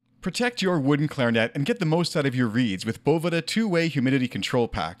Protect your wooden clarinet and get the most out of your reeds with Boveda two-way humidity control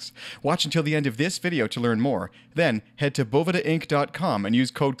packs. Watch until the end of this video to learn more. Then head to bovedainc.com and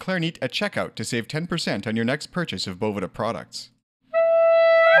use code CLARINET at checkout to save 10% on your next purchase of Boveda products.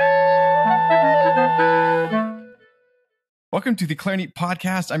 Welcome to the Clarinet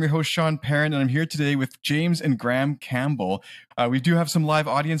Podcast. I'm your host, Sean Perrin, and I'm here today with James and Graham Campbell. We do have some live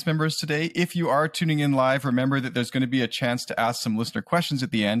audience members today. If you are tuning in live, remember that there's going to be a chance to ask some listener questions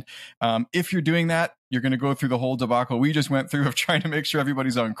at the end. If you're doing that, you're going to go through the whole debacle we just went through of trying to make sure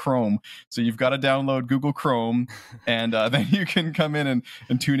everybody's on Chrome. So you've got to download Google Chrome, and then you can come in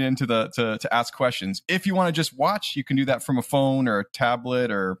and tune in to ask questions. If you want to just watch, you can do that from a phone or a tablet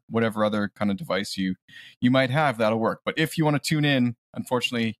or whatever other kind of device you might have. That'll work. But if you want to tune in,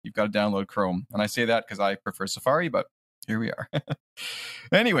 unfortunately, you've got to download Chrome. And I say that because I prefer Safari, but here we are.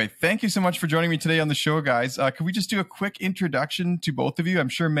 Anyway, thank you so much for joining me today on the show, guys. Could we just do a quick introduction to both of you? I'm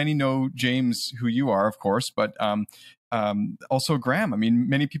sure many know James, who you are, of course, but also Graham. I mean,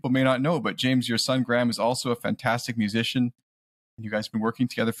 many people may not know, but James, your son Graham, is also a fantastic musician. You guys have been working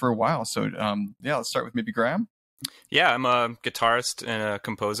together for a while. So yeah, let's start with maybe Graham. Yeah, I'm a guitarist and a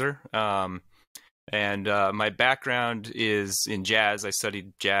composer. And my background is in jazz. I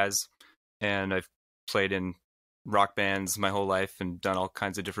studied jazz, and I've played in rock bands my whole life and done all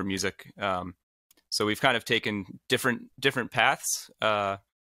kinds of different music. So we've kind of taken different paths, but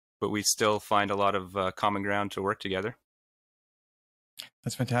we still find a lot of common ground to work together.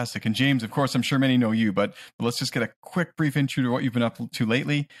 That's fantastic. And James, of course, I'm sure many know you, but let's just get a quick, brief intro to what you've been up to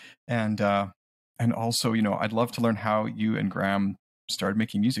lately. And also, I'd love to learn how you and Graham started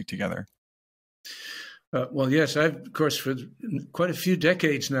making music together. Well, yes, I've, of course, for quite a few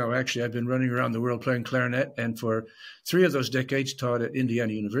decades now, actually, I've been running around the world playing clarinet. And for 3 of those decades, taught at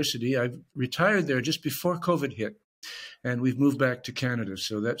Indiana University. I've retired there just before COVID hit. And we've moved back to Canada.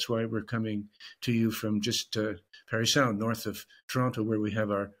 So that's why we're coming to you from just Parry Sound, north of Toronto, where we have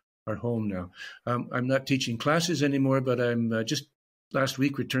our home now. I'm not teaching classes anymore, but I'm just last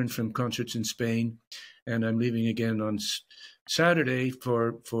week returned from concerts in Spain. And I'm leaving again on Saturday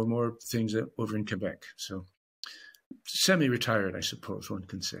for more things over in Quebec. So semi-retired, I suppose one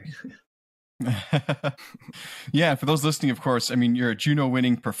can say. Yeah, for those listening, of course, I mean, you're a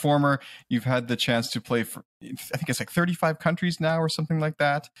Juno-winning performer. You've had the chance to play for, I think it's like 35 countries now or something like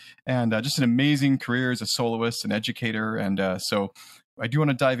that. And just an amazing career as a soloist and educator. And so I do want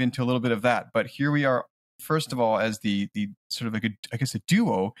to dive into a little bit of that. But here we are, first of all, as the sort of like a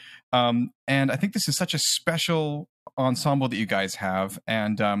duo. And I think this is such a special ensemble that you guys have.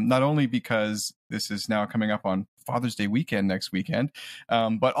 And not only because this is now coming up on Father's Day weekend next weekend,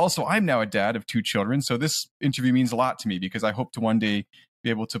 but also I'm now a dad of 2 children. So this interview means a lot to me because I hope to one day be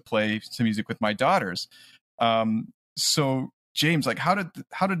able to play some music with my daughters. So James, like how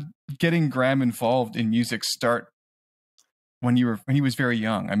did getting Graham involved in music start when he was very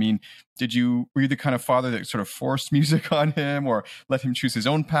young? I mean, were you the kind of father that sort of forced music on him or let him choose his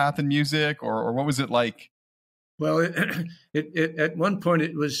own path in music, or what was it like? Well, at one point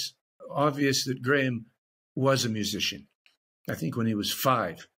it was obvious that Graham was a musician. I think when he was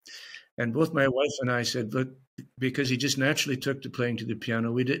 5, and both my wife and I said, look, because he just naturally took to playing to the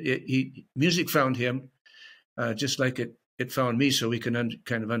piano. Music found him, just like it found me, so we can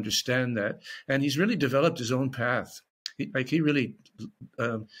kind of understand that. And he's really developed his own path. We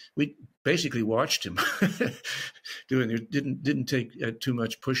basically watched him doing it. Didn't take too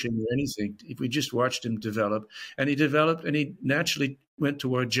much pushing or anything. We just watched him develop, and he developed, and he naturally went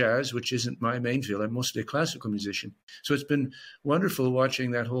toward jazz, which isn't my main field. I'm mostly a classical musician. So it's been wonderful watching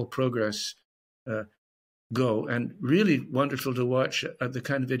that whole progress go, and really wonderful to watch the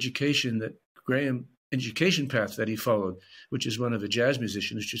kind of education path that he followed, which is one of a jazz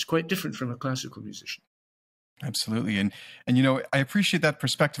musician, which is quite different from a classical musician. Absolutely. And I appreciate that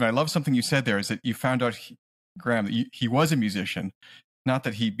perspective. I love something you said there is that you found out, Graham, that he was a musician, not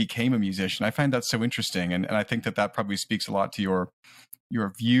that he became a musician. I find that so interesting. And I think that probably speaks a lot to your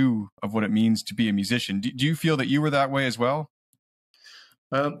view of what it means to be a musician. Do you feel that you were that way as well?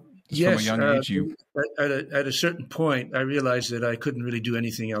 Yes. From a young age, at a certain point, I realized that I couldn't really do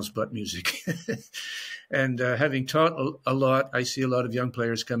anything else but music. And having taught a lot, I see a lot of young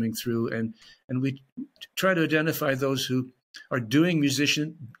players coming through, and we try to identify those who are doing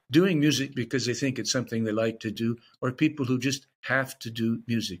music because they think it's something they like to do, or people who just have to do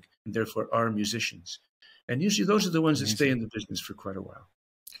music and therefore are musicians. And usually those are the ones that stay in the business for quite a while.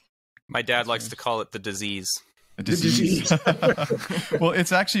 My dad likes to call it the disease. A disease. Well,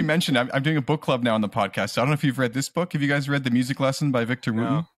 it's actually mentioned. I'm doing a book club now on the podcast. So I don't know if you've read this book. Have you guys read The Music Lesson by Victor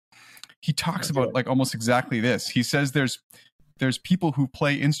Wooten? He talks about like almost exactly this. He says there's there's people who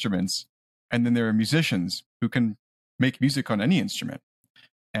play instruments, and then there are musicians who can make music on any instrument.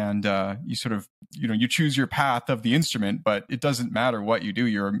 And you sort of, you choose your path of the instrument, but it doesn't matter what you do.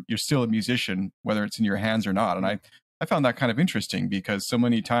 You're still a musician, whether it's in your hands or not. And I found that kind of interesting, because so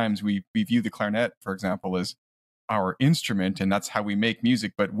many times we view the clarinet, for example, as our instrument, and that's how we make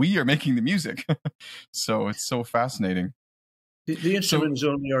music, but we are making the music. So it's so fascinating. The instrument is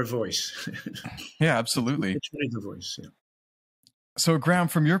only our voice. Yeah, absolutely. It's really the voice, yeah. So Graham,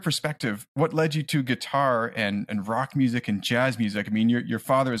 from your perspective, what led you to guitar and rock music and jazz music? I mean, your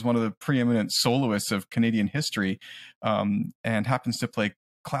father is one of the preeminent soloists of Canadian history, and happens to play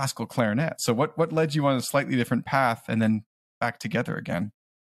classical clarinet. So what led you on a slightly different path and then back together again?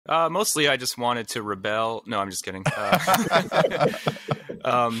 Mostly I just wanted to rebel. No, I'm just kidding. I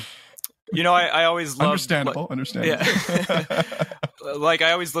always loved... Understandable. Yeah. Like,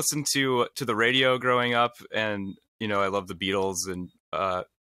 I always listened to the radio growing up, and I love the Beatles and a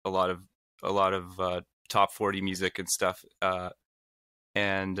lot of top 40 music and stuff. So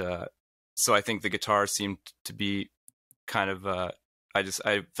I think the guitar seemed to be kind of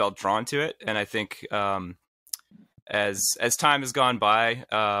I felt drawn to it, and I think as time has gone by,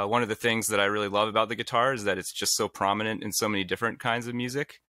 one of the things that I really love about the guitar is that it's just so prominent in so many different kinds of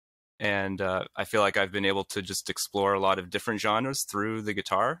music. And I feel like I've been able to just explore a lot of different genres through the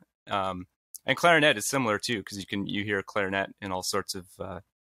guitar. And clarinet is similar too, because you hear clarinet in all sorts of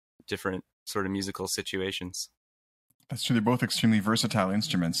different sort of musical situations. That's true. They're both extremely versatile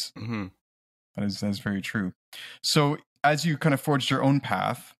instruments. Mm-hmm. That is very true. So as you kind of forged your own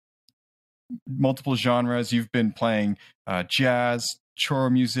path, multiple genres, you've been playing jazz,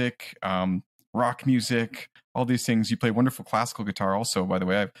 choro music, rock music, all these things. You play wonderful classical guitar also, by the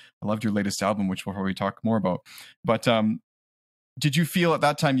way. I loved your latest album, which we'll probably talk more about. But did you feel at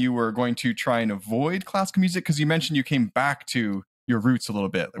that time you were going to try and avoid classical music? Because you mentioned you came back to your roots a little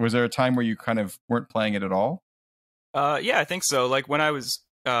bit. Was there a time where you kind of weren't playing it at all? Yeah, I think so. Like when I was,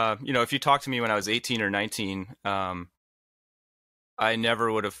 if you talked to me when I was 18 or 19, I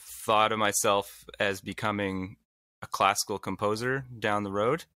never would have thought of myself as becoming a classical composer down the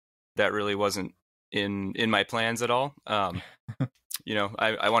road. That really wasn't in my plans at all. I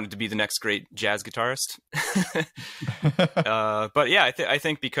wanted to be the next great jazz guitarist. But yeah, I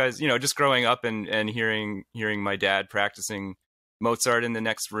think because, just growing up and hearing my dad practicing Mozart in the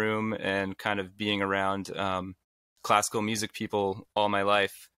next room and kind of being around classical music people all my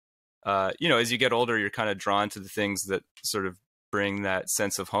life, as you get older, you're kind of drawn to the things that sort of bring that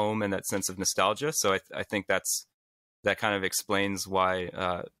sense of home and that sense of nostalgia. So I think that kind of explains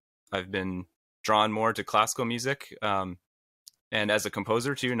why I've been drawn more to classical music. And as a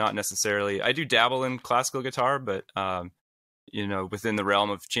composer too, not necessarily. I do dabble in classical guitar, but within the realm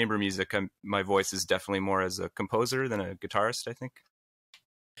of chamber music, my voice is definitely more as a composer than a guitarist, I think.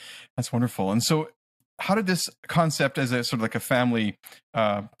 That's wonderful. And so how did this concept as a sort of like a family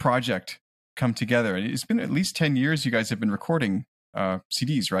project come together? It's been at least 10 years you guys have been recording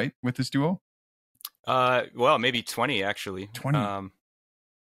CDs, right, with this duo? Well, maybe 20 actually. 20.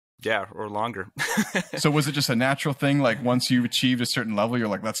 Yeah, or longer. So was it just a natural thing? Like once you achieved a certain level, you're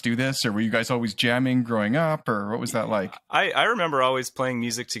like, let's do this? Or were you guys always jamming growing up? Or what was that like? I remember always playing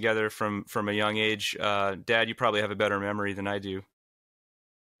music together from a young age. Dad, you probably have a better memory than I do.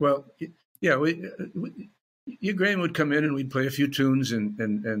 Well, yeah, Graham would come in and we'd play a few tunes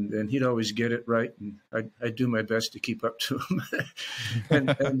and he'd always get it right. And I'd do my best to keep up to him.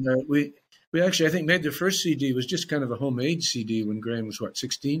 and we actually, I think, made the first CD was just kind of a homemade CD when Graham was,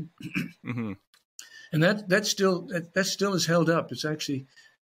 16? Mm-hmm. And that still has held up. It's actually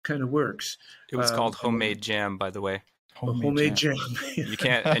kind of works. It was called Homemade Jam, by the way. Homemade Jam. You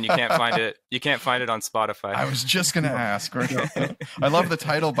can't find it. You can't find it on Spotify. I was just going to ask. I love the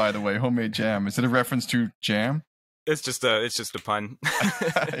title, by the way, Homemade Jam. Is it a reference to jam? It's just a pun.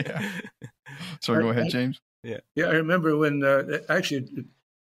 Yeah. Sorry, go ahead, James. Yeah, I remember when actually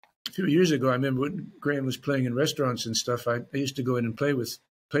a few years ago, I remember when Graham was playing in restaurants and stuff. I used to go in and play with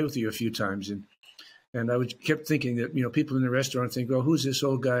you a few times, and I kept thinking that people in the restaurant think, "Oh, who's this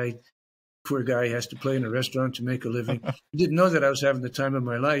old guy? Poor guy has to play in a restaurant to make a living." I didn't know that I was having the time of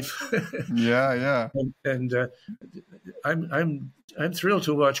my life. Yeah. And I'm thrilled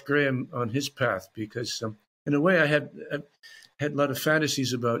to watch Graham on his path because in a way I had a lot of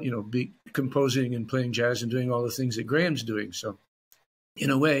fantasies about composing and playing jazz and doing all the things that Graham's doing. So in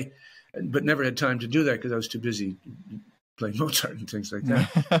a way, but never had time to do that because I was too busy playing Mozart and things like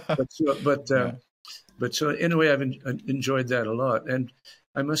that. But so in a way, I've enjoyed that a lot. And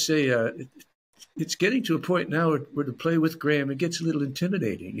I must say, it's getting to a point now where to play with Graham, it gets a little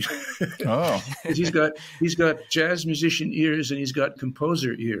intimidating. Oh, he's got jazz musician ears and he's got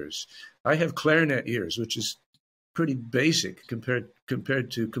composer ears. I have clarinet ears, which is pretty basic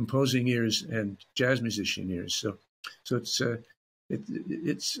compared to composing ears and jazz musician ears. So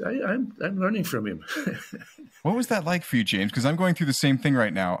I'm learning from him. what was that like for you, James? Because I'm going through the same thing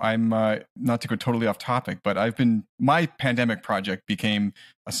right now. I'm not to go totally off topic, but my pandemic project became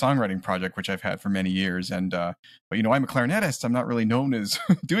a songwriting project, which I've had for many years. And but I'm a clarinetist. I'm not really known as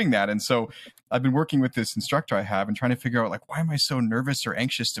doing that, and so I've been working with this instructor I have and trying to figure out, like, why am I so nervous or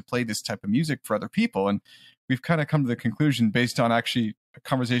anxious to play this type of music for other people? And we've kind of come to the conclusion based on actually a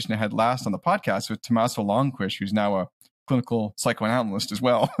conversation I had last on the podcast with Tommaso Longquist, who's now a clinical psychoanalyst as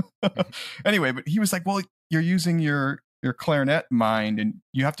well. Anyway, but he was like, well, you're using your clarinet mind and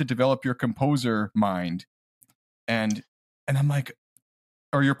you have to develop your composer mind. And I'm like,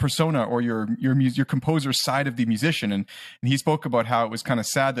 or your persona or your composer side of the musician. And he spoke about how it was kind of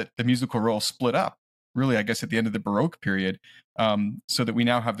sad that the musical role split up, really, I guess, at the end of the Baroque period, so that we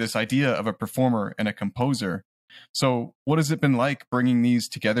now have this idea of a performer and a composer. So what has it been like bringing these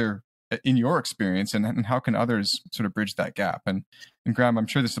together in your experience, and how can others sort of bridge that gap? And Graham, I'm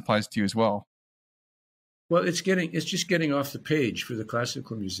sure this applies to you as well. Well, it's just getting off the page for the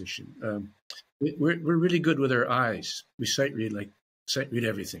classical musician. We're really good with our eyes. We sight read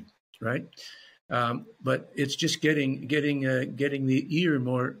everything, right? But it's just getting the ear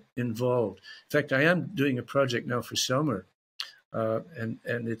more involved. In fact, I am doing a project now for Selmer, and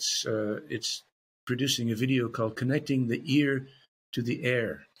it's producing a video called "Connecting the Ear to the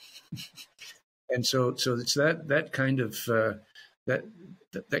Air." And so it's that kind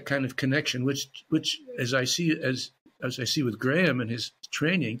of connection, which as I see with Graham and his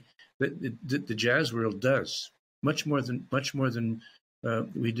training, that the jazz world does much more than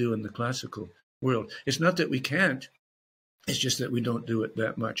we do in the classical world. It's not that we can't; it's just that we don't do it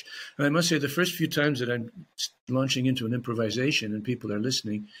that much. And I must say, the first few times that I'm launching into an improvisation and people are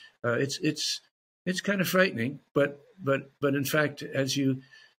listening, it's kind of frightening. But in fact, as you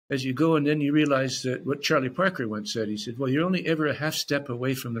go, and then you realize that what Charlie Parker once said, he said, well, you're only ever a half step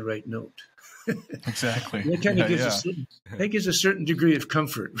away from the right note. Exactly. That kind of gives a certain degree of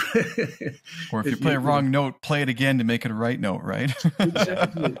comfort. Or if you play a wrong note, play it again to make it a right note, right?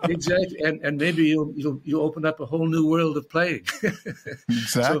 Exactly. And maybe you'll open up a whole new world of playing.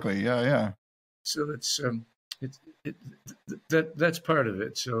 Exactly. Yeah. So that's part of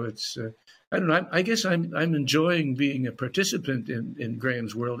it. So it's I don't know. I guess I'm enjoying being a participant in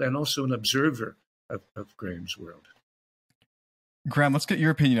Graham's world and also an observer of Graham's world. Graham, let's get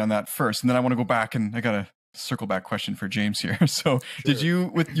your opinion on that first, and then I want to go back, and I got a circle back question for James here. So, sure. Did you,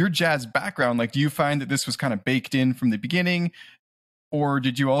 with your jazz background, do you find that this was kind of baked in from the beginning, or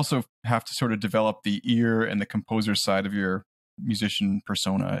did you also have to sort of develop the ear and the composer side of your musician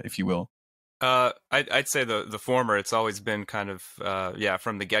persona, if you will? I'd say the former. It's always been kind of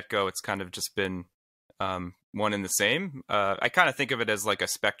from the get-go. It's kind of just been one and the same. I kind of think of it as like a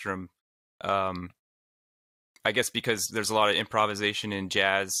spectrum. I guess because there's a lot of improvisation in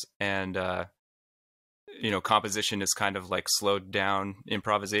jazz, and composition is kind of like slowed down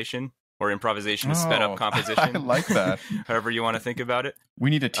improvisation, or improvisation is sped up composition. I like that. However you want to think about it.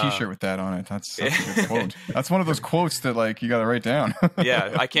 We need a T-shirt with that on it. That's a good quote. That's one of those quotes that you got to write down.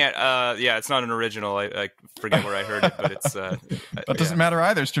 Yeah, I can't. It's not an original. I forget where I heard it, but it's. That doesn't matter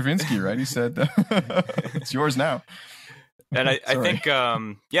either. Stravinsky, right? He said it's yours now. And I think,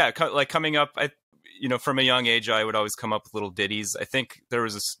 like coming up, from a young age, I would always come up with little ditties. I think there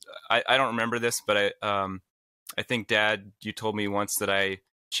was I don't remember this, but I think, Dad, you told me once that I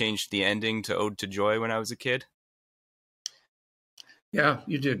changed the ending to Ode to Joy when I was a kid. Yeah,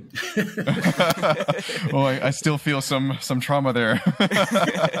 you did. Well, I still feel some trauma there.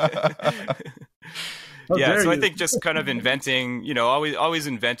 So I think just kind of inventing, always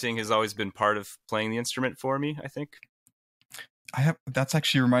inventing has always been part of playing the instrument for me, I think. That's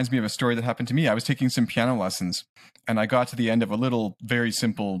actually reminds me of a story that happened to me. I was taking some piano lessons, and I got to the end of a little, very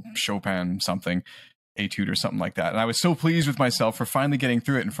simple Chopin something, etude or something like that. And I was so pleased with myself for finally getting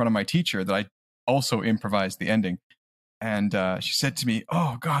through it in front of my teacher that I also improvised the ending. And she said to me,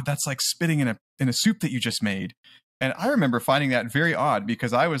 "Oh God, that's like spitting in a soup that you just made." And I remember finding that very odd,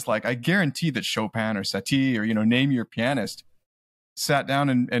 because I was like, I guarantee that Chopin or Satie or name your pianist sat down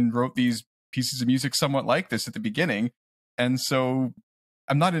and wrote these pieces of music somewhat like this at the beginning. And so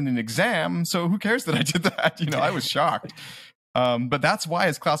I'm not in an exam, so who cares that I did that? I was shocked. But that's why,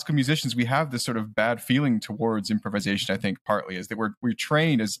 as classical musicians, we have this sort of bad feeling towards improvisation, I think, partly, is that we're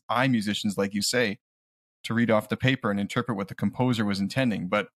trained as eye musicians, like you say, to read off the paper and interpret what the composer was intending.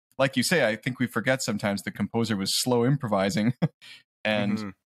 But like you say, I think we forget sometimes the composer was slow improvising,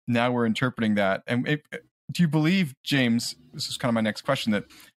 and now we're interpreting that. And do you believe, James, this is kind of my next question, that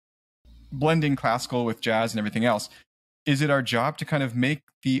blending classical with jazz and everything else, is it our job to kind of make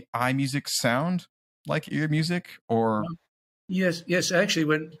the eye music sound like ear music, or? Yes. Actually,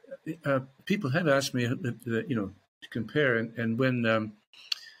 when people have asked me, to compare, and when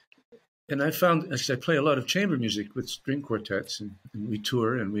and I found, as I play a lot of chamber music with string quartets, and we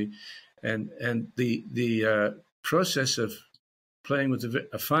tour, and the process of playing with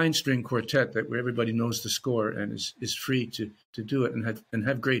a fine string quartet where everybody knows the score and is free to do it and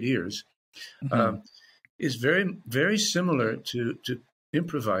have great ears, is very, very similar to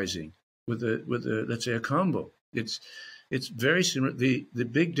improvising with a let's say a combo. It's very similar. The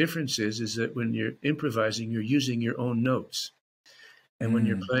big difference is that when you're improvising, you're using your own notes, and when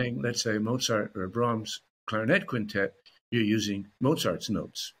you're playing, let's say, Mozart or Brahms clarinet quintet, you're using Mozart's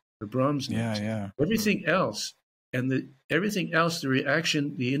notes or Brahms' notes. Everything else. And the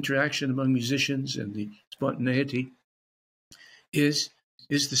reaction, the interaction among musicians, and the spontaneity is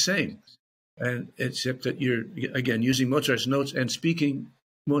the same, and except that you're again using Mozart's notes and speaking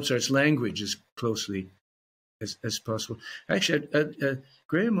Mozart's language as closely as possible. Actually,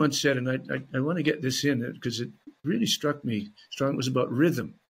 Graham once said, and I want to get this in because it really struck me strong. It was about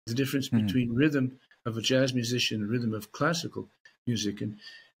rhythm, the difference between rhythm of a jazz musician and rhythm of classical music,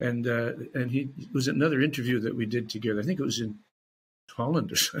 and he was another interview that we did together. I think it was in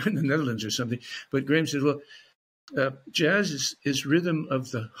Holland or in the Netherlands or something. But Graham said, well, jazz is rhythm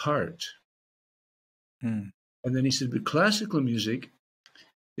of the heart. And then he said, but classical music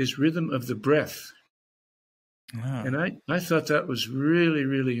is rhythm of the breath. And I thought that was really,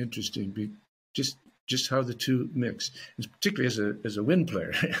 really interesting, just how the two mix, and particularly as a wind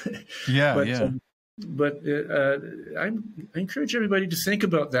player. But I encourage everybody to think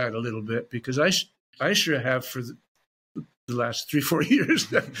about that a little bit, because I sure have for the last 3-4 years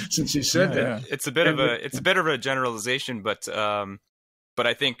since you said that. It's a bit of a generalization, but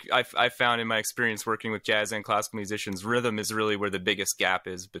I think I found in my experience working with jazz and classical musicians, rhythm is really where the biggest gap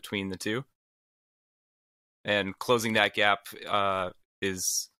is between the two, and closing that gap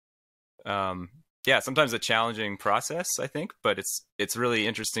is sometimes a challenging process, I think, but it's really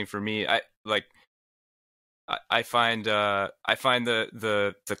interesting for me. I find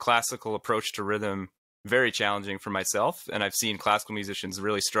the classical approach to rhythm very challenging for myself, and I've seen classical musicians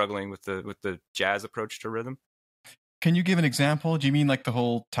really struggling with the jazz approach to rhythm. Can you give an example? Do you mean like the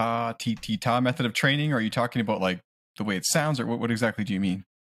whole ta ti ti ta method of training, or are you talking about like the way it sounds, or what exactly do you mean?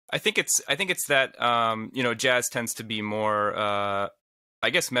 I think it's that jazz tends to be more I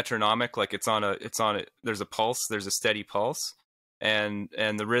guess metronomic, like it's on a there's a pulse, there's a steady pulse, and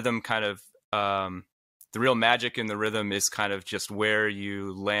the rhythm kind of the real magic in the rhythm is kind of just where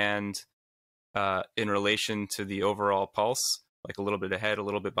you land in relation to the overall pulse, like a little bit ahead, a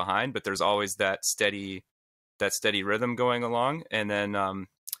little bit behind, but there's always that steady rhythm going along. And then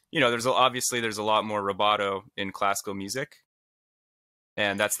there's a lot more rubato in classical music,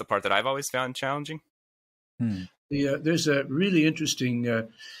 and that's the part that I've always found challenging. There's a really interesting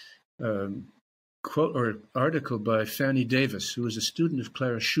quote or article by Fanny Davis, who was a student of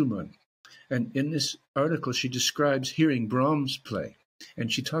Clara Schumann. And in this article, she describes hearing Brahms play, and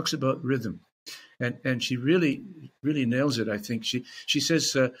she talks about rhythm. And she really, really nails it, I think. She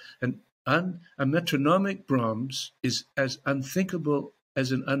says a metronomic Brahms is as unthinkable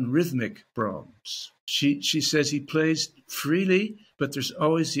as an unrhythmic Brahms. She says he plays freely, but there's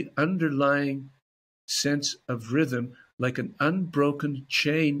always the underlying sense of rhythm, like an unbroken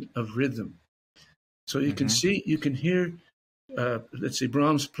chain of rhythm. So you can hear, let's say,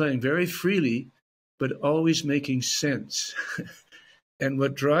 Brahms playing very freely, but always making sense. And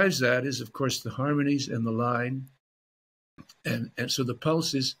what drives that is, of course, the harmonies and the line. And so the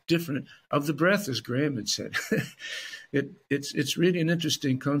pulse is different of the breath, as Graham had said. It's really an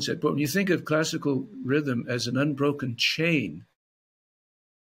interesting concept. But when you think of classical rhythm as an unbroken chain,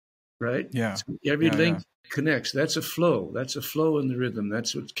 right? Yeah. So every link connects. That's a flow. That's a flow in the rhythm.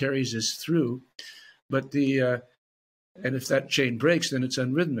 That's what carries us through. But and if that chain breaks, then it's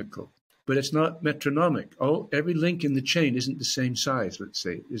unrhythmical. But it's not metronomic. Every link in the chain isn't the same size. Let's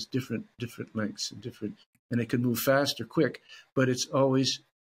say there's different lengths and it can move fast or quick, but it's always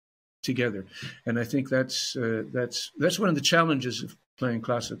together. And I think that's one of the challenges of playing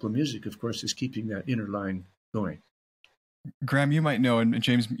classical music. Of course, is keeping that inner line going. Graham, you might know, and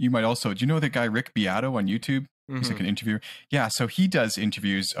James, you might also. Do you know the guy Rick Beato on YouTube? He's like an interviewer. Yeah, so he does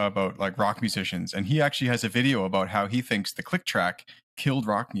interviews about like rock musicians, and he actually has a video about how he thinks the click track killed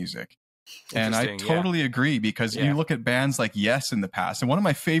rock music. And I totally agree, because you look at bands like Yes in the past, and one of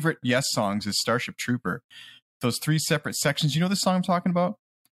my favorite Yes songs is Starship Trooper. Those 3 separate sections. You know the song I'm talking about?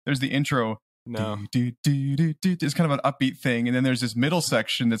 There's the intro. No. It's kind of an upbeat thing. And then there's this middle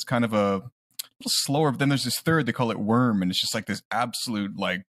section that's kind of a little slower. But then there's this third, they call it Worm. And it's just like this absolute,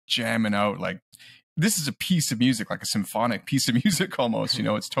 like, jamming out. Like, this is a piece of music, like a symphonic piece of music almost. You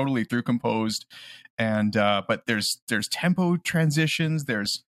know, it's totally through composed. And, but there's tempo transitions.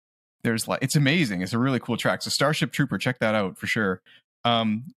 There's like, it's amazing. It's a really cool track. So Starship Trooper, check that out for sure.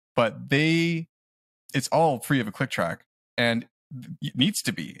 But it's all free of a click track, and it needs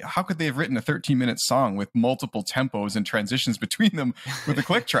to be. How could they have written a 13-minute song with multiple tempos and transitions between them with a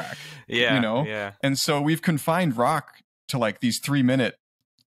click track? Yeah, you know? Yeah. And so we've confined rock to like these 3-minute,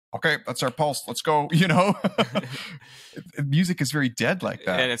 okay, that's our pulse, let's go, you know? Music is very dead like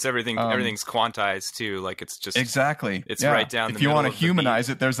that. And it's everything's quantized too. Like, it's just exactly. It's right down. If you want to humanize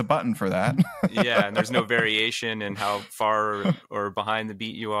it, there's a button for that. Yeah, and there's no variation in how far or behind the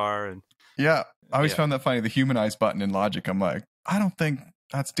beat you are. And yeah, I always found that funny. The humanize button in Logic. I'm like, I don't think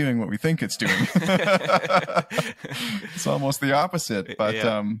that's doing what we think it's doing. It's almost the opposite. But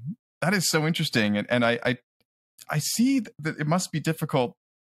that is so interesting, and I see that it must be difficult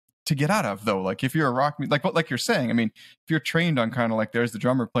to get out of, though. Like, if you're a rock, like you're saying, I mean, if you're trained on kind of like, there's the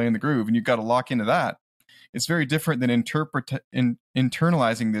drummer playing the groove and you've got to lock into that, it's very different than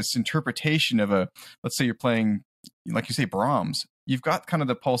internalizing this interpretation of let's say you're playing, like you say, Brahms. You've got kind of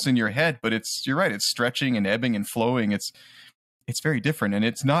the pulse in your head, but you're right, it's stretching and ebbing and flowing. It's very different, and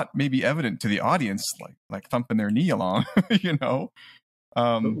it's not maybe evident to the audience, like thumping their knee along, you know.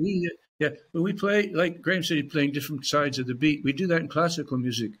 But we play, like Graham said, playing different sides of the beat. We do that in classical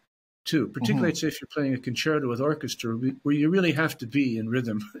music too, particularly say if you're playing a concerto with orchestra, where you really have to be in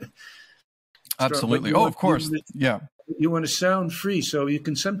rhythm. Absolutely. Of course. You want to sound free, so you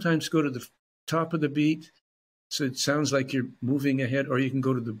can sometimes go to the top of the beat, so it sounds like you're moving ahead, or you can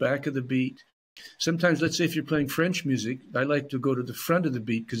go to the back of the beat. Sometimes, let's say if you're playing French music, I like to go to the front of the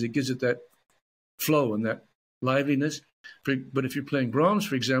beat because it gives it that flow and that liveliness. But if you're playing Brahms,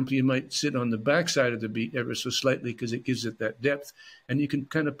 for example, you might sit on the back side of the beat ever so slightly because it gives it that depth, and you can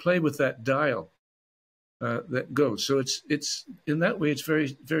kind of play with that dial that goes. So it's in that way, it's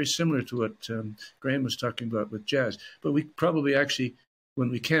very, very similar to what Graham was talking about with jazz. But we probably actually, when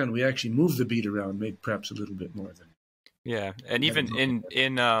we can, we actually move the beat around, maybe perhaps a little bit more than. Yeah, and even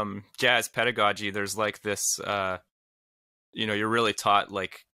in jazz pedagogy, there's like this, you're really taught,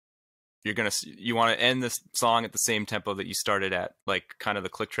 like, you want to end this song at the same tempo that you started at, like kind of the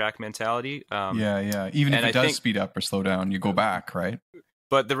click track mentality. Even if it does speed up or slow down, you go back, right?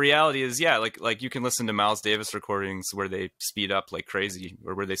 But the reality is, like you can listen to Miles Davis recordings where they speed up like crazy,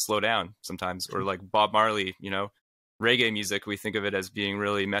 or where they slow down sometimes, or like Bob Marley, reggae music, we think of it as being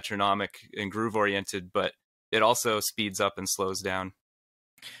really metronomic and groove oriented, but it also speeds up and slows down.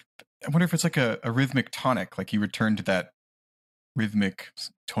 I wonder if it's like a rhythmic tonic, like you return to that rhythmic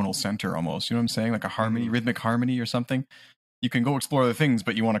tonal center almost, you know what I'm saying? Like a harmony, rhythmic harmony or something. You can go explore the things,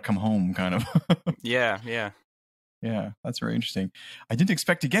 but you want to come home kind of. Yeah, that's very interesting. I didn't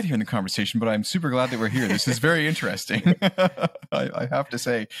expect to get here in the conversation, but I'm super glad that we're here. This is very interesting. I have to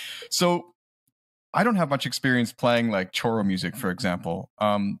say. So I don't have much experience playing like choro music, for example.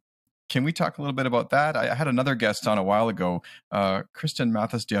 Can we talk a little bit about that? I had another guest on a while ago, Kristen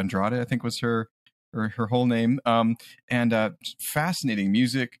Mathis de Andrade, I think was her whole name, and fascinating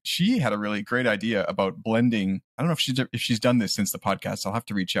music. She had a really great idea about blending. I don't know if she's done this since the podcast. I'll have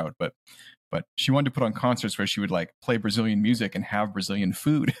to reach out, but she wanted to put on concerts where she would like play Brazilian music and have Brazilian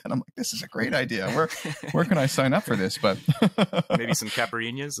food. And I'm like, this is a great idea. Where can I sign up for this? But maybe some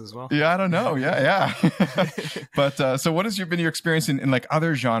caipirinhas as well. Yeah, I don't know. Yeah. But so what has been your experience in like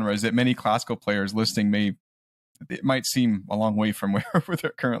other genres that many classical players listening it might seem a long way from where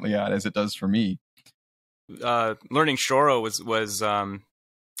they're currently at, as it does for me? Learning choro was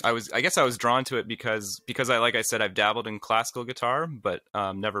I guess I was drawn to it because like I said, I've dabbled in classical guitar, but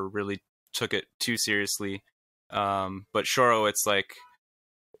never really took it too seriously. But choro, it's like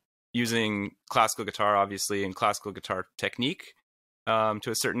using classical guitar, obviously, and classical guitar technique to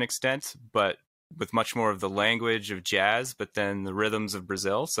a certain extent, but with much more of the language of jazz, but then the rhythms of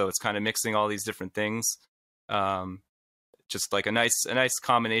Brazil. So it's kind of mixing all these different things. Just like a nice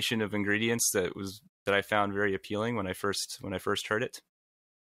combination of ingredients that I found very appealing when I first heard it.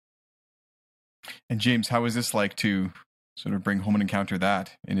 And James, how is this like to sort of bring home and encounter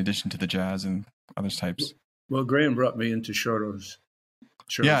that in addition to the jazz and other types? Well, Graham brought me into choros.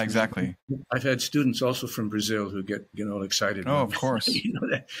 Yeah, exactly. I've had students also from Brazil who get all excited. Oh, of course.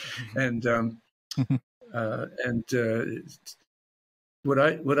 That. And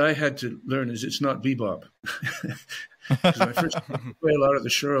what I had to learn is it's not bebop. Because when I first played a lot of the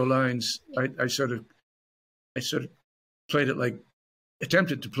Shoro lines, I sort of played it like,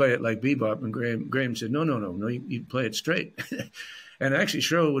 attempted to play it like bebop, and Graham said, no, you play it straight. And actually,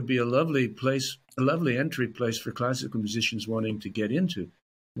 Shoro would be a lovely place, a lovely entry place for classical musicians wanting to get into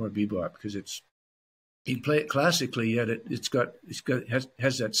more bebop, because you play it classically, yet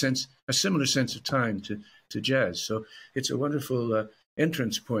has that sense, a similar sense of time to jazz. So it's a wonderful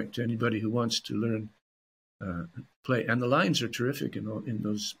entrance point to anybody who wants to learn play. And the lines are terrific in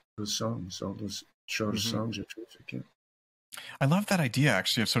those songs. All those short songs are terrific. Yeah. I love that idea,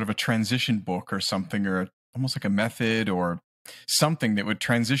 actually, of sort of a transition book or something, or almost like a method or something that would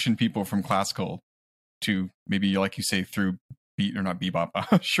transition people from classical to maybe, like you say, through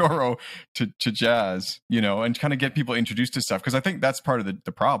Shoro to jazz, and kind of get people introduced to stuff. Because I think that's part of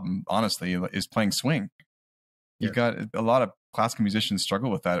the problem, honestly, is playing swing. You've got a lot of classical musicians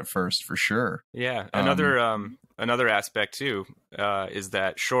struggle with that at first, for sure. Yeah. Another aspect too is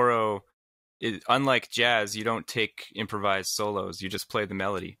that Shoro, unlike jazz, you don't take improvised solos. You just play the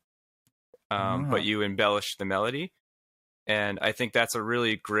melody, but you embellish the melody. And I think that's a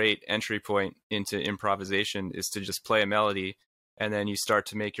really great entry point into improvisation, is to just play a melody, and then you start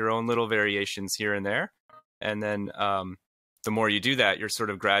to make your own little variations here and there. And then the more you do that, you're sort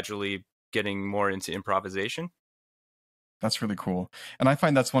of gradually getting more into improvisation. That's really cool. And I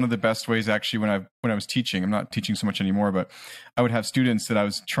find that's one of the best ways, actually, when I was teaching. I'm not teaching so much anymore, but I would have students that I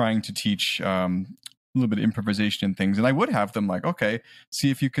was trying to teach a little bit of improvisation and things. And I would have them like, okay,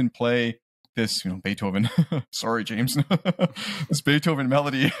 see if you can play this, Beethoven, sorry, James, this Beethoven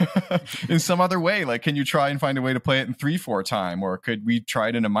melody in some other way. Like, can you try and find a way to play it in 3/4 time? Or could we try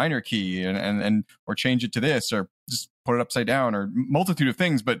it in a minor key and or change it to this, or just put it upside down, or multitude of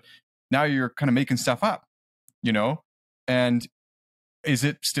things. But now you're kind of making stuff up, and is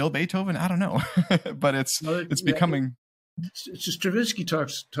it still Beethoven? I don't know, but it's becoming. Stravinsky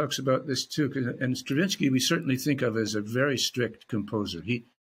talks about this too, and Stravinsky we certainly think of as a very strict composer.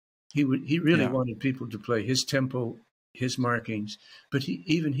 He really wanted people to play his tempo, his markings, but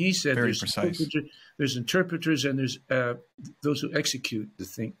he said very precise. There's interpreters and there's those who execute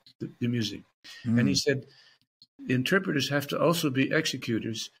the music, and he said interpreters have to also be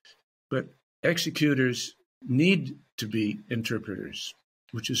executors, but executors need to be interpreters,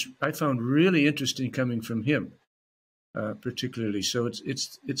 which is I found really interesting coming from him, particularly. So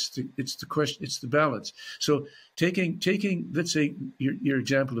it's the question, it's the balance. So taking let's say your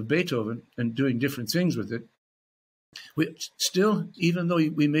example of Beethoven and doing different things with it, we still, even though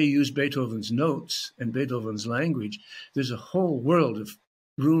we may use Beethoven's notes and Beethoven's language, there's a whole world of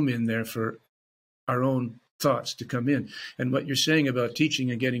room in there for our own thoughts to come in. And what you're saying about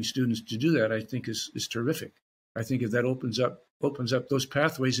teaching and getting students to do that, I think is terrific. I think if that opens up those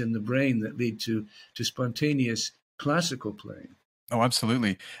pathways in the brain that lead to spontaneous classical playing. Oh,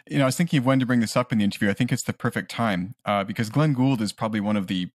 absolutely. I was thinking of when to bring this up in the interview. I think it's the perfect time because Glenn Gould is probably one of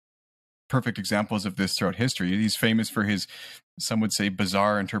the perfect examples of this throughout history. He's famous for his, some would say,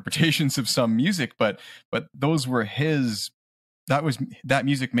 bizarre interpretations of some music, but those were his. That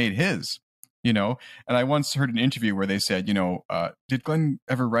music made his. And I once heard an interview where they said, did Glenn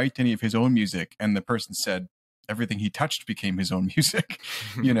ever write any of his own music? And the person said, everything he touched became his own music,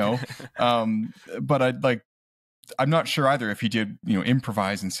 but I'm not sure either if he did,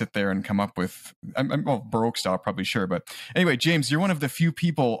 improvise and sit there and come up with, well, Baroque style, probably sure. But anyway, James, you're one of the few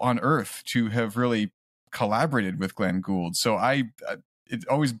people on earth to have really collaborated with Glenn Gould. So it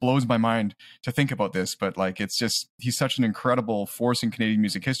always blows my mind to think about this, but it's just, he's such an incredible force in Canadian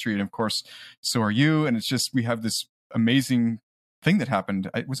music history. And of course, so are you. And it's just, we have this amazing thing that happened.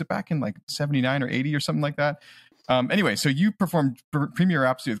 Was it back in 79 or 80 or something like that? Anyway, so you performed Premier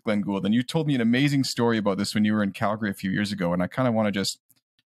Rhapsody with Glenn Gould, and you told me an amazing story about this when you were in Calgary a few years ago. And I kind of want to just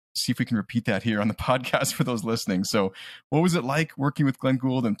see if we can repeat that here on the podcast for those listening. So what was it like working with Glenn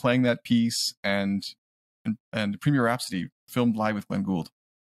Gould and playing that piece and Premier Rhapsody filmed live with Glenn Gould?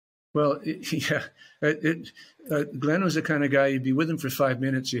 Well, Glenn was the kind of guy, you'd be with him for 5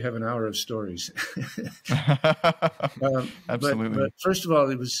 minutes, you have an hour of stories. Absolutely. But first of all,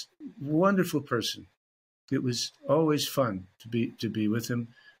 he was a wonderful person. It was always fun to be with him.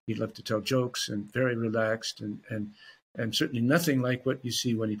 He loved to tell jokes and very relaxed and certainly nothing like what you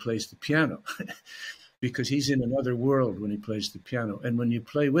see when he plays the piano, because he's in another world when he plays the piano. And when you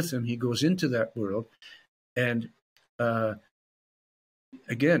play with him, he goes into that world. And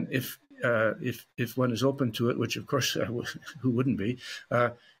again, if one is open to it, which of course who wouldn't be,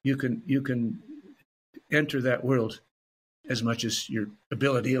 you can enter that world as much as your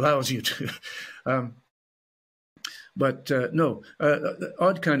ability allows you to. But no,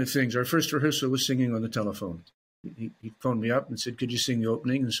 odd kind of things. Our first rehearsal was singing on the telephone. He phoned me up and said, "Could you sing the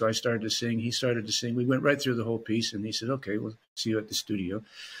opening?" And so I started to sing. He started to sing. We went right through the whole piece, and he said, "Okay, we'll see you at the studio."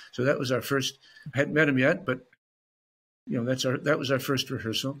 So that was our first. I hadn't met him yet, but that was our first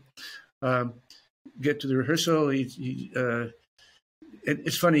rehearsal. Get to the rehearsal.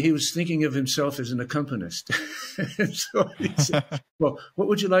 It's funny. He was thinking of himself as an accompanist, and so he said, "Well, what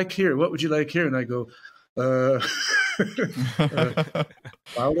would you like here? What would you like here?" And I go, louder.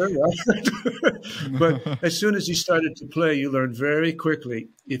 But as soon as he started to play, you learned very quickly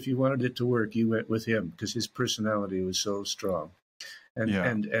if you wanted it to work, you went with him because his personality was so strong,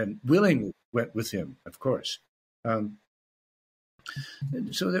 and willingly went with him, of course.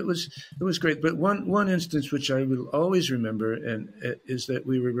 So it was great. But one instance which I will always remember is that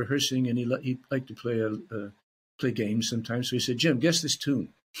we were rehearsing, and he liked to play games sometimes. So he said, "Jim, guess this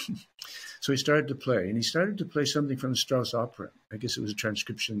tune." So he started to play, and he started to play something from the Strauss opera. I guess it was a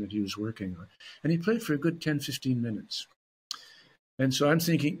transcription that he was working on. And he played for a good 10, 15 minutes. And so I'm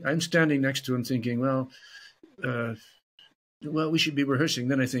standing next to him thinking, well, we should be rehearsing.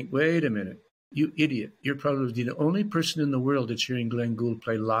 Then I think, wait a minute, you idiot. You're probably the only person in the world that's hearing Glenn Gould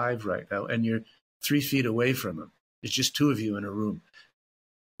play live right now, and you're 3 feet away from him. It's just two of you in a room.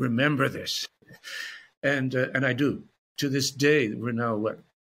 Remember this. And I do. To this day, we're now,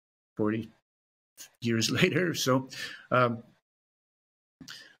 40 years later. So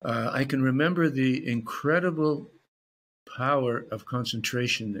I can remember the incredible power of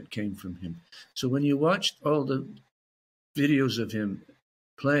concentration that came from him. So when you watched all the videos of him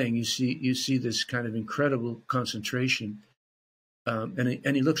playing, you see this kind of incredible concentration.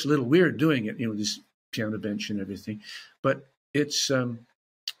 And he looks a little weird doing it, this piano bench and everything. But it's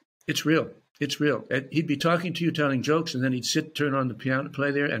real. It's real. He'd be talking to you, telling jokes, and then he'd turn on the piano, play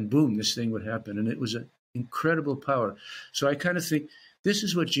there, and boom, this thing would happen. And it was an incredible power. So I kind of think this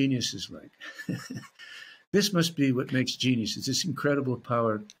is what genius is like. This must be what makes genius. It's this incredible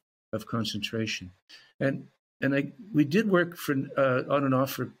power of concentration. And we did work for on and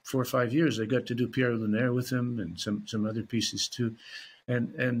off for 4 or 5 years. I got to do Pierre Lunaire with him and some other pieces too.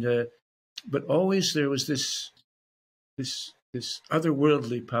 But always there was this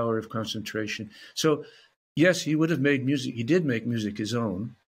otherworldly power of concentration. So, yes, he would have made music. He did make music his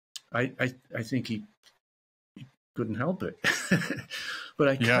own. I think he couldn't help it. But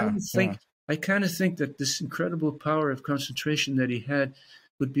I kind of think that this incredible power of concentration that he had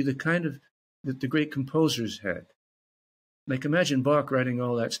would be the kind of that the great composers had. Like, imagine Bach writing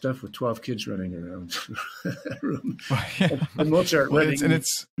all that stuff with 12 kids running around the room. And Mozart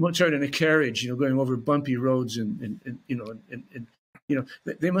Mozart in a carriage, going over bumpy roads, and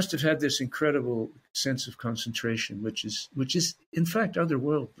they must have had this incredible sense of concentration, which is in fact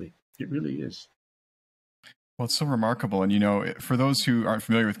otherworldly. It really is. Well, it's so remarkable. And, for those who aren't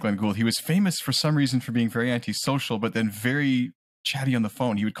familiar with Glenn Gould, he was famous for some reason for being very antisocial, but then very chatty on the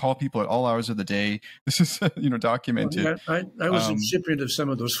phone. He would call people at all hours of the day. This is, documented. I was a recipient of some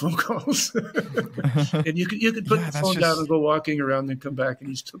of those phone calls. And you could put the phone down and go walking around and come back and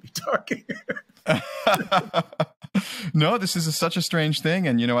he'd still be talking. No, this is such a strange thing.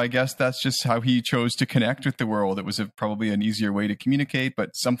 And, I guess that's just how he chose to connect with the world. It was probably an easier way to communicate,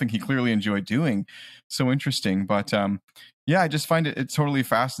 but something he clearly enjoyed doing. So interesting. But I just find it's totally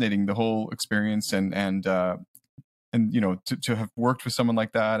fascinating, the whole experience and to have worked with someone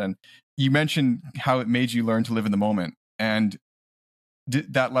like that. And you mentioned how it made you learn to live in the moment, and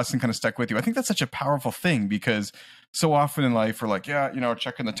that lesson kind of stuck with you. I think that's such a powerful thing, because so often in life we're like,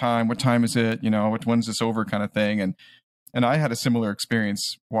 checking the time. What time is it? When's this over, kind of thing. And I had a similar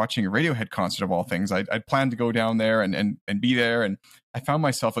experience watching a Radiohead concert, of all things. I'd planned to go down there and be there. And I found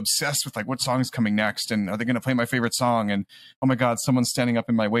myself obsessed with, like, what song is coming next? And are they going to play my favorite song? And, oh my God, someone's standing up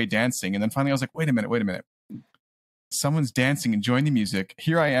in my way dancing. And then finally I was like, wait a minute. Someone's dancing, enjoying the music.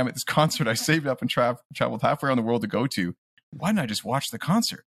 Here I am at this concert I saved up and traveled halfway around the world to go to. Why didn't I just watch the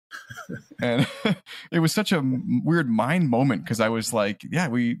concert? And it was such a weird mind moment, because I was like,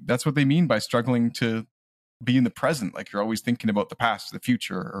 that's what they mean by struggling to be in the present. Like, you're always thinking about the past, the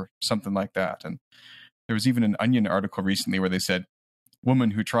future, or something like that. And there was even an Onion article recently where they said,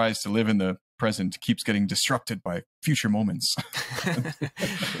 woman who tries to live in the present keeps getting disrupted by future moments.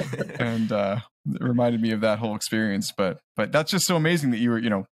 And it reminded me of that whole experience. But that's just so amazing that you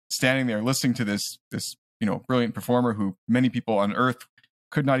were, standing there listening to this brilliant performer who many people on earth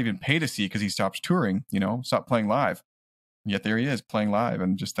could not even pay to see, because he stopped touring, stopped playing live. Yet there he is playing live.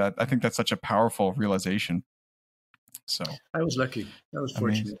 And just that, I think that's such a powerful realization. So I was lucky. I was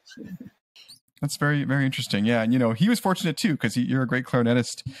fortunate. That's very, very interesting. Yeah. And, he was fortunate too, because you're a great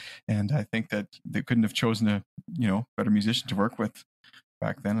clarinetist. And I think that they couldn't have chosen a, better musician to work with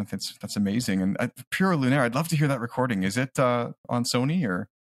back then. I think that's amazing. And Pure Lunaire, I'd love to hear that recording. Is it on Sony or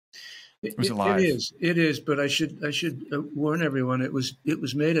was it live? It is. But I should warn everyone. It was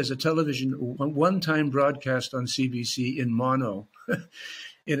made as a television one-time broadcast on CBC in mono,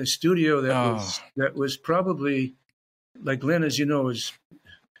 in a studio that was probably, like Glenn, as you know, is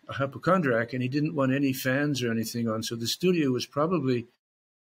a hypochondriac, and he didn't want any fans or anything on. So the studio was probably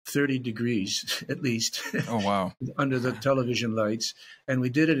 30 degrees at least. Oh, wow. Under the television lights. And we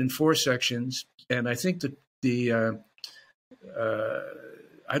did it in 4 sections. And I think that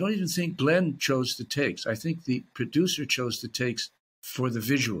I don't even think Glenn chose the takes. I think the producer chose the takes for the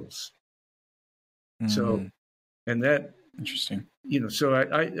visuals. So, and that, interesting. So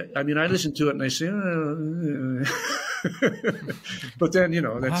I mean, I listen to it and I say, but then,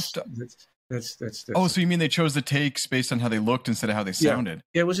 that's. Oh, so you mean they chose the takes based on how they looked instead of how they sounded?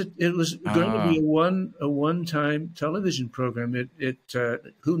 Yeah, it was going to be a one-time television program. It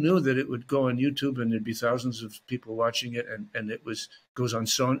who knew that it would go on YouTube and there'd be thousands of people watching it, and it goes on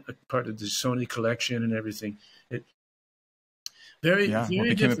part of the Sony collection and everything. It very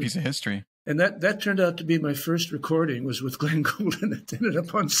became different. a piece of history. And that turned out to be my first recording, was with Glenn Gould, and it ended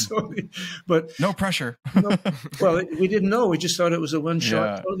up on Sony. But no pressure. Well, we didn't know. We just thought it was a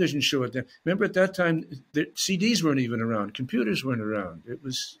one-shot television show. Remember, at that time, the CDs weren't even around. Computers weren't around. It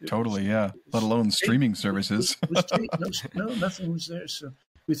was let alone streaming services. No, nothing was there. So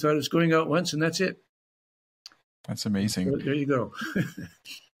we thought it was going out once, and that's it. That's amazing. So there you go.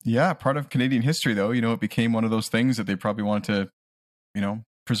 Yeah, part of Canadian history, though. It became one of those things that they probably wanted to,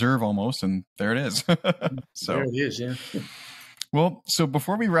 preserve almost, and there it is. So there it is, yeah. Well, so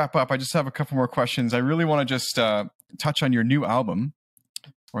before we wrap up, I just have a couple more questions. I really want to just touch on your new album,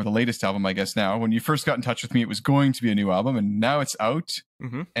 or the latest album, I guess now. When you first got in touch with me, it was going to be a new album, and now it's out.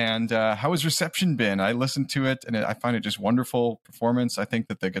 Mm-hmm. And how has reception been? I listened to it, and I find it just wonderful performance. I think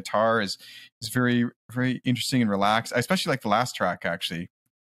that the guitar is very, very interesting and relaxed. I especially like the last track, actually.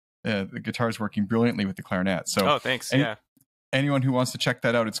 The guitar is working brilliantly with the clarinet. So, thanks. Anyone who wants to check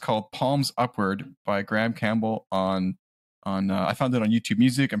that out, it's called Palms Upward by Graham Campbell on I found it on YouTube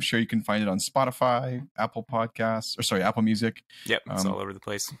Music. I'm sure you can find it on Spotify, Apple Music. Yep, it's all over the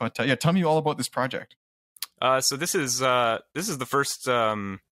place. But tell me all about this project. So this is the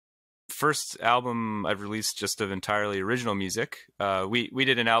first album I've released just of entirely original music. We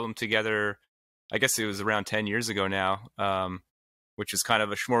did an album together, I guess it was around 10 years ago now. Which is kind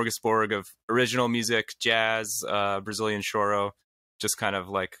of a smorgasbord of original music, jazz, Brazilian choro, just kind of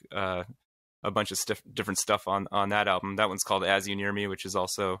like a bunch of different stuff on that album. That one's called As You Near Me, which is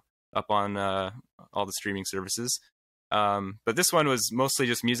also up on all the streaming services. But this one was mostly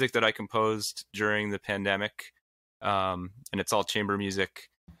just music that I composed during the pandemic, and it's all chamber music.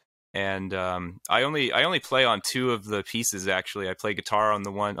 And I only play on 2 of the pieces, actually. I play guitar on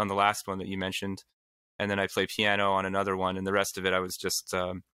the last one that you mentioned. And then I play piano on another one, and the rest of it I was just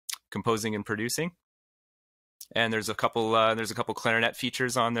composing and producing. And there's a couple clarinet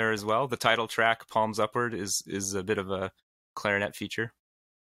features on there as well. The title track, Palms Upward, is a bit of a clarinet feature.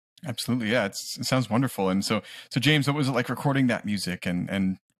 Absolutely, yeah. It sounds wonderful. And so James, what was it like recording that music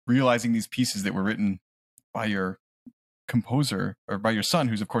and realizing these pieces that were written by your composer, or by your son,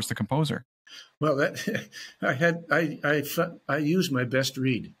 who's of course the composer? Well, I used my best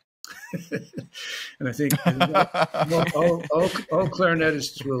reed. And I think all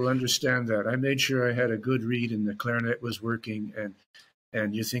clarinetists will understand that. I made sure I had a good reed and the clarinet was working.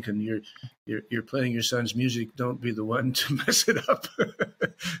 And you're thinking you're playing your son's music. Don't be the one to mess it up.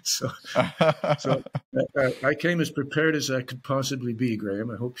 So I came as prepared as I could possibly be, Graham.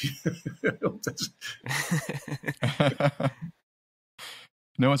 I hope you.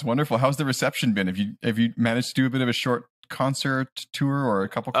 No, it's wonderful. How's the reception been? Have you managed to do a bit of a short concert tour, or a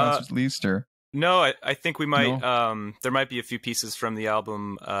couple concerts at least, or? No, I think we might. No? There might be a few pieces from the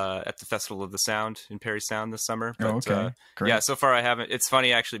album at the Festival of the Sound in Perry Sound this summer. But, Great. Yeah, so far I haven't. It's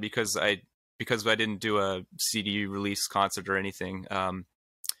funny actually because I didn't do a CD release concert or anything.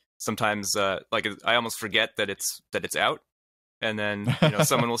 Sometimes like I almost forget that it's out, and then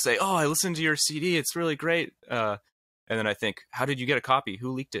someone will say, "Oh, I listened to your CD. It's really great." And then I think, how did you get a copy?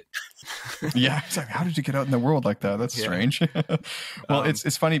 Who leaked it? Yeah, it's like, how did you get out in the world like that? That's strange. Well,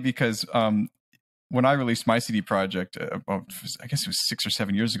 it's funny because when I released my CD project, I guess it was 6 or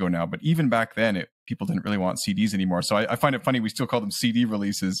 7 years ago now, but even back then, people didn't really want CDs anymore. So I find it funny we still call them CD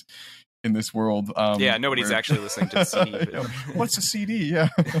releases in this world. Yeah, nobody's actually listening to the CD. What's a CD? Yeah.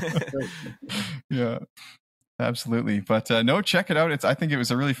 Yeah. Absolutely. But no, check it out. I think it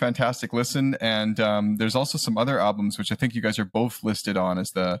was a really fantastic listen. And there's also some other albums, which I think you guys are both listed on as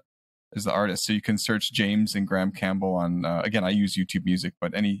the artist. So you can search James and Graham Campbell on, again, I use YouTube Music,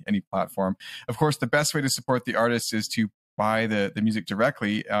 but any platform. Of course, the best way to support the artist is to buy the music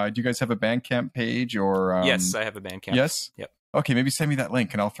directly. Do you guys have a Bandcamp page or? Yes, I have a Bandcamp. Yes? Yep. Okay, maybe send me that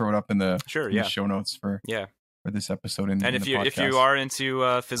link and I'll throw it up in the show notes for this episode. And if you are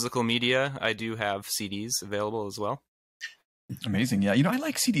into physical media, I do have CDs available as well. Amazing. Yeah. I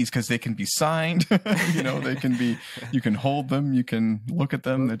like CDs because they can be signed, they can be, you can hold them, you can look at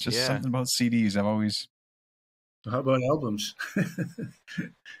them. There's just something about CDs. I've always. How about albums?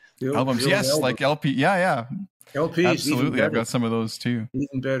 Albums. Yes. Like LP. Yeah. LPs. Absolutely. I've got some of those too.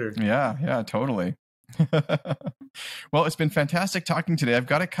 Even better. Yeah, totally. Well, it's been fantastic talking today. I've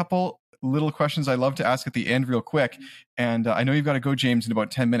got a couple little questions I love to ask at the end real quick. And I know you've got to go, James, in about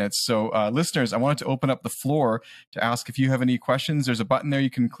 10 minutes. So listeners, I wanted to open up the floor to ask if you have any questions. There's a button there you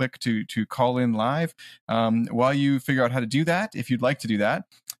can click to call in live. While you figure out how to do that, if you'd like to do that,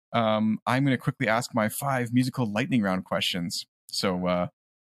 I'm going to quickly ask my 5 musical lightning round questions. So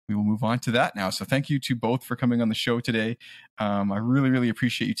we will move on to that now. So thank you to both for coming on the show today. I really, really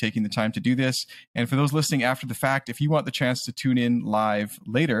appreciate you taking the time to do this. And for those listening after the fact, if you want the chance to tune in live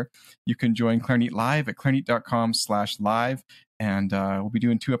later, you can join Clarinet Live at clarinet.com/live. And we'll be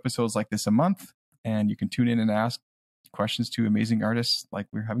doing 2 episodes like this a month. And you can tune in and ask questions to amazing artists like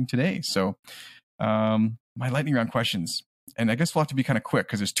we're having today. So my lightning round questions. And I guess we'll have to be kind of quick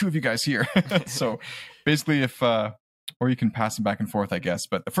because there's 2 of you guys here. So basically or you can pass them back and forth, I guess.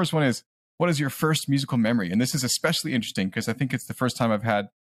 But the first one is, what is your first musical memory? And this is especially interesting because I think it's the first time I've had,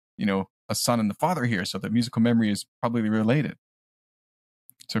 a son and the father here. So the musical memory is probably related.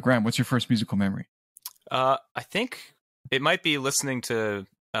 So Graham, what's your first musical memory? I think it might be listening to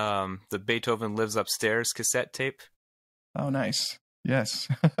the Beethoven Lives Upstairs cassette tape. Oh, nice. Yes.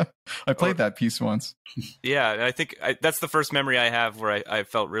 I played that piece once. Yeah, I think that's the first memory I have where I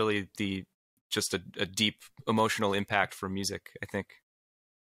felt really just a deep emotional impact from music, I think.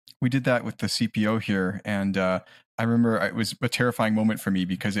 We did that with the CPO here, and I remember it was a terrifying moment for me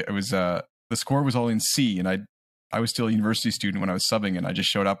because it was the score was all in C, and I was still a university student when I was subbing, and I just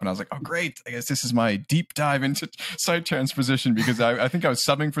showed up and I was like, oh great, I guess this is my deep dive into sight transposition because I think I was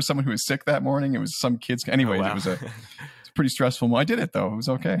subbing for someone who was sick that morning. It was some kids. Anyway, It was a pretty stressful. I did it though. It was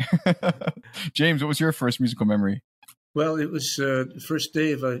okay. James, what was your first musical memory? Well, it was the first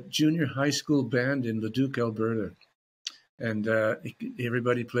day of a junior high school band in Leduc, Alberta. And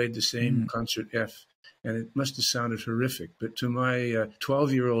everybody played the same concert F. And it must have sounded horrific. But to my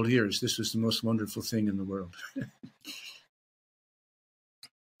 12-year-old ears, this was the most wonderful thing in the world.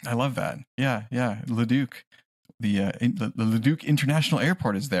 I love that. Yeah. Leduc. The Leduc International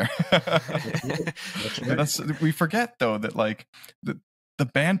Airport is there. That's right. We forget, though, that like the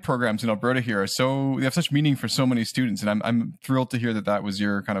band programs in Alberta here they have such meaning for so many students, and I'm thrilled to hear that was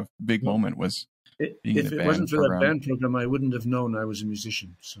your kind of big moment. Was being if it wasn't for that band program, I wouldn't have known I was a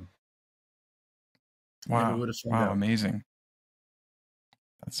musician. So wow, amazing!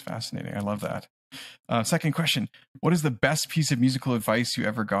 That's fascinating. I love that. Second question: what is the best piece of musical advice you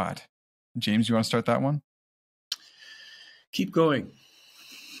ever got? James, you want to start that one? Keep going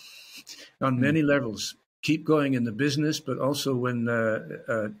on many levels. Keep going in the business, but also when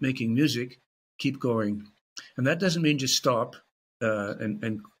making music, keep going. And that doesn't mean just stop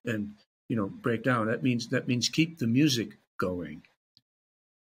and break down. That means keep the music going.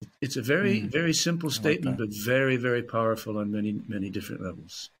 It's a very, very simple statement, but very, very powerful on many, many different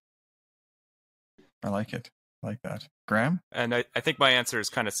levels. I like it. I like that. Graham? And I think my answer is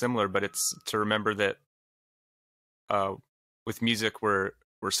kind of similar, but it's to remember that with music, we're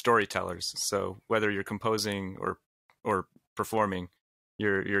storytellers. So whether you're composing or performing,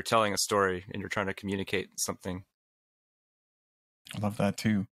 you're telling a story and you're trying to communicate something. I love that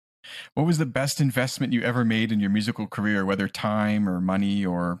too. What was the best investment you ever made in your musical career, whether time or money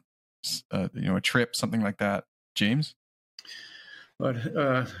or a trip, something like that? James? But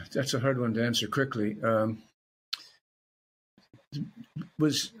that's a hard one to answer quickly.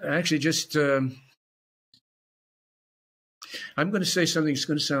 Was actually just. I'm going to say something that's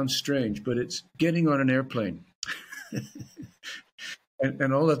going to sound strange, but it's getting on an airplane.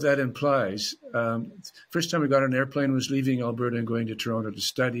 and all that implies. First time I got on an airplane was leaving Alberta and going to Toronto to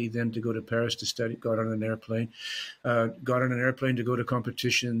study, then to go to Paris to study, got on an airplane. Got on an airplane to go to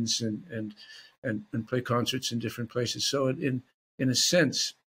competitions and play concerts in different places. So in a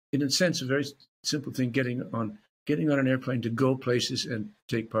sense, a very simple thing, getting on an airplane to go places and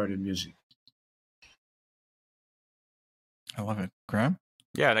take part in music. I love it. Graham?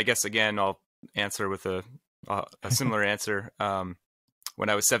 Yeah, and I guess, again, I'll answer with a a similar answer. When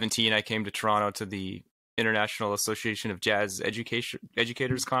I was 17, I came to Toronto to the International Association of Jazz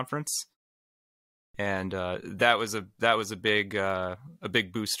Educators Conference, and that was a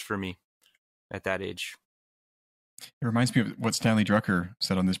big boost for me at that age. It reminds me of what Stanley Drucker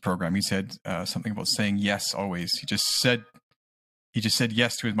said on this program. He said something about saying yes always. He just said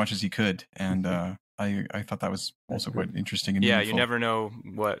yes to as much as he could, and I thought that was also quite interesting and meaningful. You never know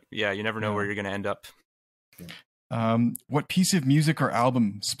where you're going to end up. What piece of music or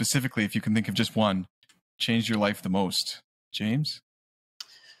album specifically, if you can think of just one, changed your life the most, James?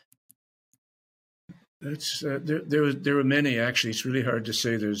 That's there were many actually. It's really hard to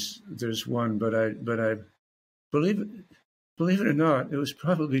say there's one, but I believe it or not, it was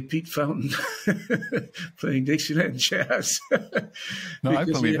probably Pete Fountain playing Dixieland jazz. No, I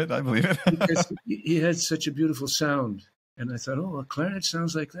believe it. Because he had such a beautiful sound, and I thought, oh, a clarinet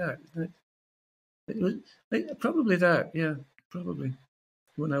sounds like that. It was probably that, yeah, probably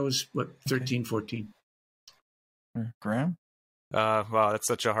when I was 13, 14. Graham? Wow, that's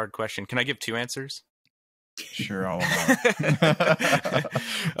such a hard question. Can I give two answers? Sure, I'll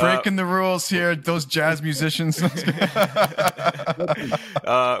breaking the rules here. Those jazz musicians.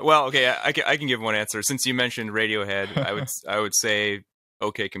 Well, okay, I can give one answer. Since you mentioned Radiohead, I would say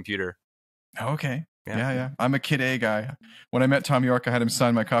OK Computer. Okay, yeah. I'm a Kid A guy. When I met Tom York, I had him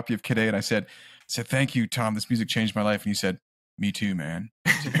sign my copy of Kid A, and I said, "Thank you, Tom. This music changed my life." And he said, "Me too, man."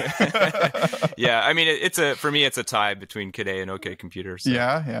 Yeah, I mean, for me, it's a tie between Kid A and OK Computer. So,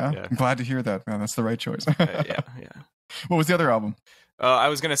 yeah. I'm glad to hear that, man. That's the right choice. Yeah. What was the other album? I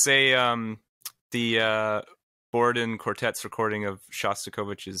was gonna say the Borden Quartet's recording of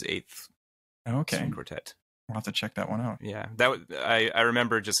Shostakovich's Eighth String Quartet. I'll have to check that one out. Yeah, I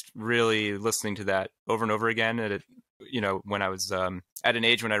remember just really listening to that over and over again. And when I was at an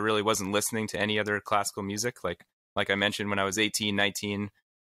age when I really wasn't listening to any other classical music, like I mentioned, when I was 18, 19,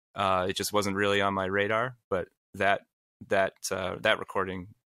 it just wasn't really on my radar. But that recording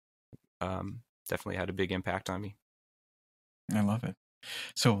definitely had a big impact on me. I love it.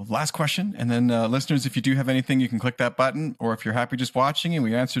 So last question, and then listeners, if you do have anything, you can click that button, or if you're happy just watching and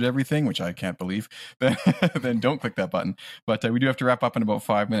we answered everything, which I can't believe, then don't click that button. But we do have to wrap up in about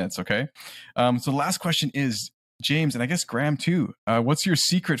 5 minutes, okay? So the last question is, James, and I guess Graham too, what's your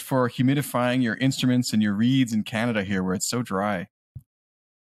secret for humidifying your instruments and your reeds in Canada here where it's so dry?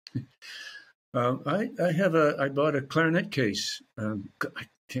 I bought a clarinet case. I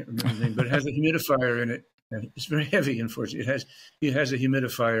can't remember the name, but it has a humidifier in it. It's very heavy, unfortunately. It has a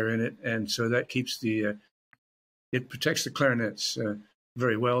humidifier in it, and so that keeps it protects the clarinets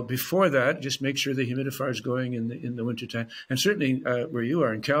very well. Before that, just make sure the humidifier is going in the wintertime. And certainly where you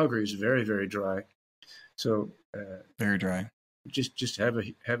are in Calgary is very, very dry. So very dry. Just have a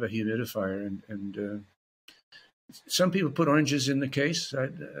humidifier, and some people put oranges in the case.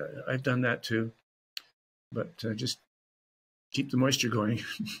 I've done that too, but just keep the moisture going.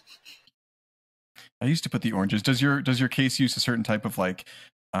 I used to put the oranges. Does your case use a certain type of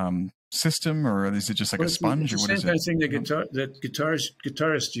system, or is it just like a sponge, or what is it? It's the same kind of thing that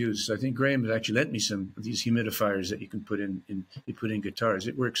guitarists use. I think Graham has actually lent me some of these humidifiers that you can put in guitars.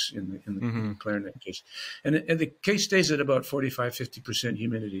 It works in the clarinet case, and the case stays at about 45-50%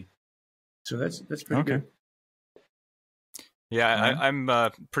 humidity. So that's pretty good. Yeah, I'm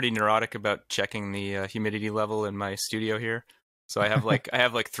pretty neurotic about checking the humidity level in my studio here. So I have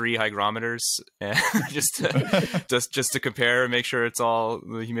like 3 hygrometers, and just to compare and make sure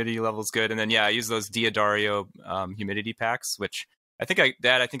the humidity level is good. And then I use those Diodario humidity packs, which I think I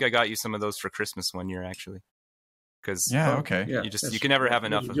got you some of those for Christmas one year actually. Because you can never have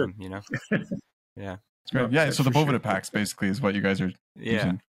enough of them, you know. Yeah, it's great. Yeah, so the Bovida packs basically is what you guys are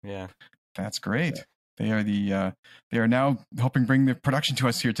using. Yeah, that's great. Yeah. They are now helping bring the production to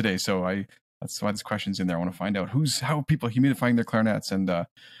us here today. So that's why this question's in there. I want to find out how people are humidifying their clarinets, and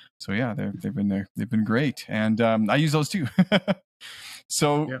they've been great, and I use those too.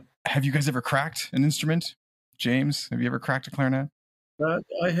 So, have you guys ever cracked an instrument? James, have you ever cracked a clarinet?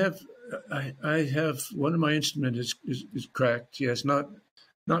 I have. I have one of my instruments is cracked. Yes, not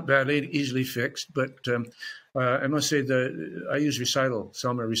badly, easily fixed, but I must say I use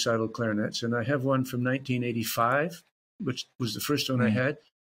Selmer recital clarinets, and I have one from 1985, which was the first one I had.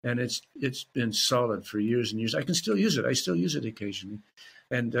 And it's been solid for years and years. I can still use it. I still use it occasionally,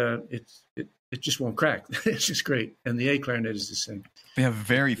 and it just won't crack. It's just great. And the A clarinet is the same. They have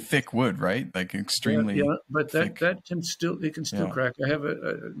very thick wood, right? Like extremely. Yeah, but thick. that can still crack. I have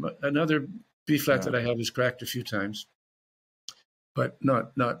another B flat that I have is cracked a few times, but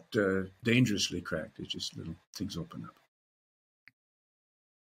not dangerously cracked. It's just little things open up.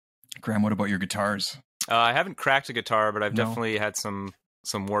 Graham, what about your guitars? I haven't cracked a guitar, but I've No? definitely had some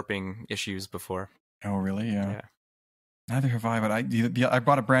warping issues before. Oh, really? Yeah. Yeah. Neither have I, but I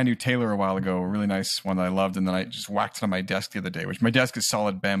bought a brand new Taylor a while ago, a really nice one that I loved, and then I just whacked it on my desk the other day, which my desk is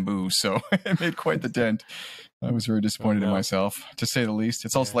solid bamboo, so it made quite the dent. I was very disappointed in myself, to say the least.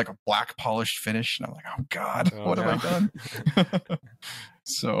 It's also like a black polished finish, and I'm like, oh God, what have I done?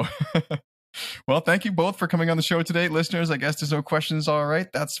 So, well, thank you both for coming on the show today. Listeners, I guess there's no questions, all right.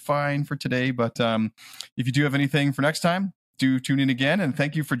 That's fine for today, but if you do have anything for next time, do tune in again, and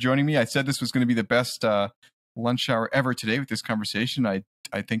thank you for joining me. I said this was going to be the best lunch hour ever today with this conversation. I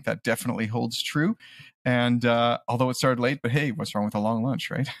think that definitely holds true. And although it started late, but hey, what's wrong with a long lunch,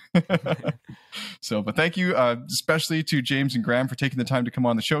 right? So, but thank you especially to James and Graham for taking the time to come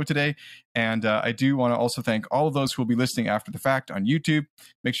on the show today. And I do want to also thank all of those who will be listening after the fact on YouTube.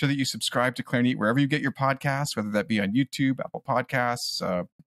 Make sure that you subscribe to Clarinet wherever you get your podcasts, whether that be on YouTube, Apple Podcasts,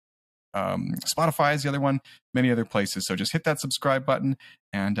 Spotify is the other one, many other places. So just hit that subscribe button,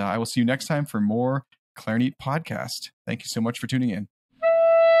 and I will see you next time for more Clarinet Podcast. Thank you so much for tuning in.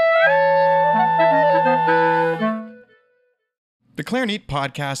 The Clarinet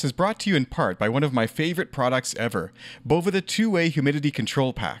Podcast is brought to you in part by one of my favorite products ever, Boveda two-way humidity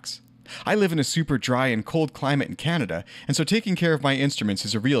control packs. I live in a super dry and cold climate in Canada, and so taking care of my instruments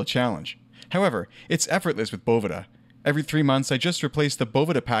is a real challenge. However, it's effortless with Boveda. Every 3 months, I just replace the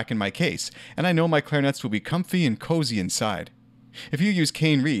Boveda pack in my case, and I know my clarinets will be comfy and cozy inside. If you use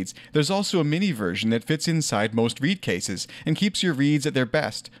cane reeds, there's also a mini version that fits inside most reed cases and keeps your reeds at their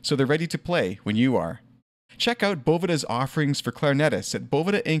best, so they're ready to play when you are. Check out Boveda's offerings for clarinetists at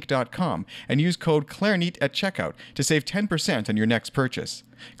bovedainc.com and use code Clarinet at checkout to save 10% on your next purchase.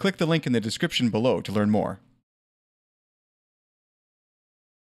 Click the link in the description below to learn more.